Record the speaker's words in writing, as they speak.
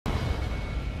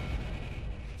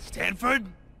Stanford?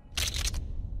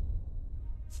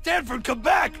 Stanford, come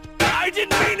back! I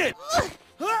didn't mean it!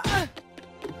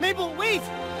 Mabel, wait!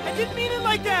 I didn't mean it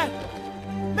like that!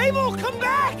 Mabel, come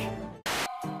back!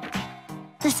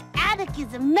 This attic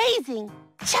is amazing!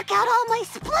 Check out all my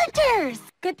splinters!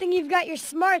 Good thing you've got your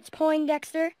smarts,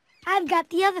 Poindexter. I've got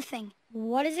the other thing.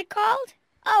 What is it called?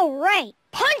 Oh, right.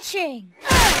 Punching!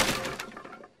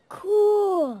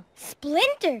 Cool.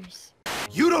 Splinters.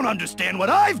 You don't understand what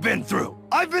I've been through!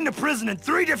 I've been to prison in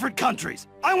 3 different countries.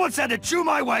 I once had to chew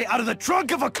my way out of the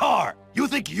trunk of a car. You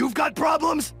think you've got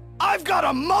problems? I've got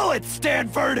a mullet,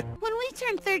 Stanford! When we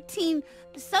turn 13,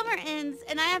 the summer ends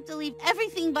and I have to leave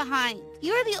everything behind.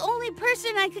 You're the only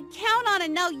person I could count on,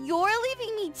 and now you're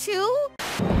leaving me too?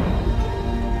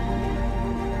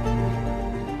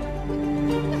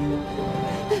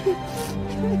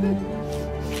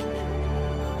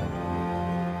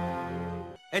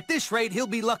 At this rate, he'll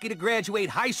be lucky to graduate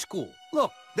high school.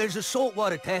 Look, there's a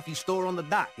saltwater taffy store on the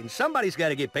dock, and somebody's got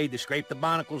to get paid to scrape the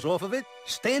barnacles off of it.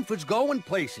 Stanford's going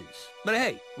places. But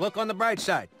hey, look on the bright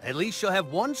side. At least you'll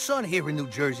have one son here in New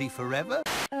Jersey forever.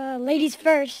 Ladies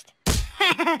first.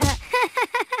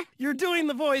 You're doing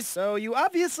the voice, so you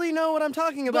obviously know what I'm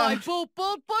talking about. What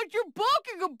you're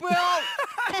talking about?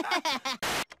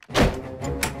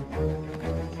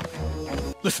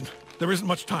 Listen, there isn't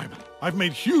much time. I've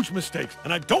made huge mistakes,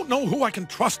 and I don't know who I can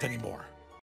trust anymore.